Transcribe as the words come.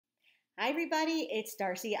Hi, everybody. It's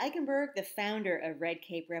Darcy Eikenberg, the founder of Red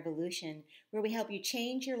Cape Revolution, where we help you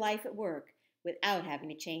change your life at work without having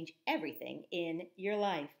to change everything in your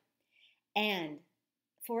life. And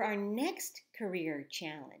for our next career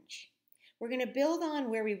challenge, we're going to build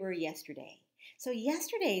on where we were yesterday. So,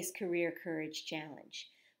 yesterday's Career Courage Challenge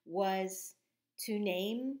was to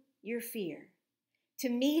name your fear, to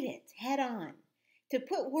meet it head on, to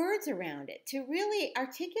put words around it, to really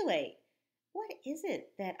articulate what is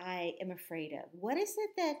it that I am afraid of? What is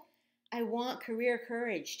it that I want career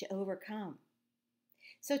courage to overcome?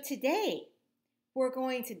 So today, we're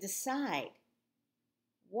going to decide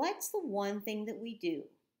what's the one thing that we do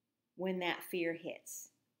when that fear hits.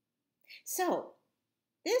 So,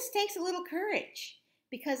 this takes a little courage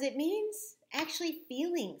because it means actually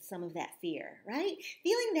feeling some of that fear, right?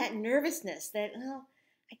 Feeling that nervousness that, well,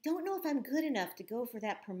 I don't know if I'm good enough to go for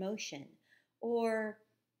that promotion, or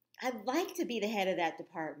I'd like to be the head of that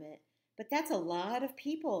department, but that's a lot of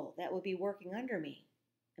people that would be working under me.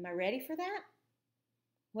 Am I ready for that?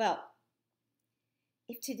 Well,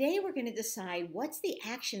 if today we're going to decide what's the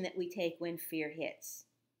action that we take when fear hits.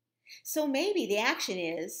 So maybe the action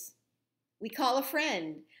is we call a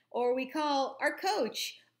friend, or we call our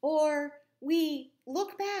coach, or we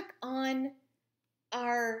look back on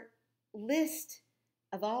our list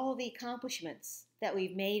of all the accomplishments that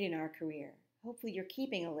we've made in our career. Hopefully you're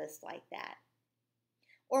keeping a list like that.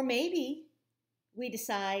 Or maybe we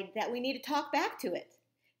decide that we need to talk back to it,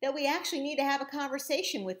 that we actually need to have a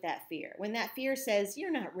conversation with that fear. When that fear says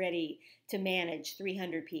you're not ready to manage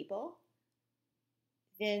 300 people,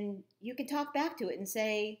 then you can talk back to it and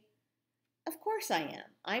say, of course I am.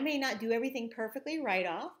 I may not do everything perfectly right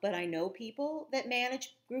off, but I know people that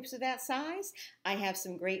manage groups of that size. I have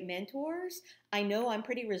some great mentors. I know I'm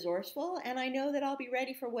pretty resourceful, and I know that I'll be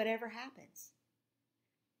ready for whatever happens.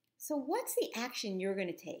 So what's the action you're going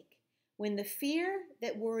to take when the fear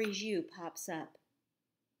that worries you pops up?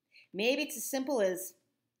 Maybe it's as simple as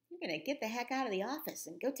you're going to get the heck out of the office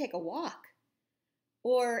and go take a walk.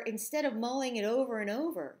 Or instead of mulling it over and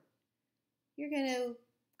over, you're going to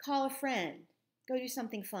call a friend, go do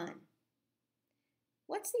something fun.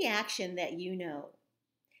 What's the action that you know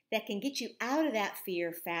that can get you out of that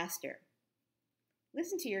fear faster?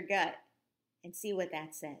 Listen to your gut and see what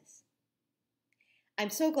that says. I'm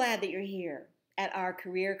so glad that you're here at our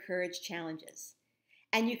Career Courage Challenges.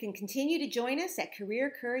 And you can continue to join us at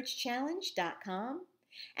careercouragechallenge.com.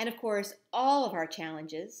 And of course, all of our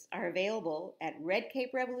challenges are available at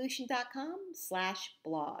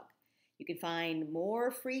redcaperevolution.com/blog. You can find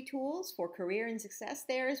more free tools for career and success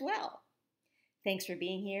there as well. Thanks for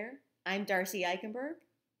being here. I'm Darcy Eikenberg,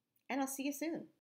 and I'll see you soon.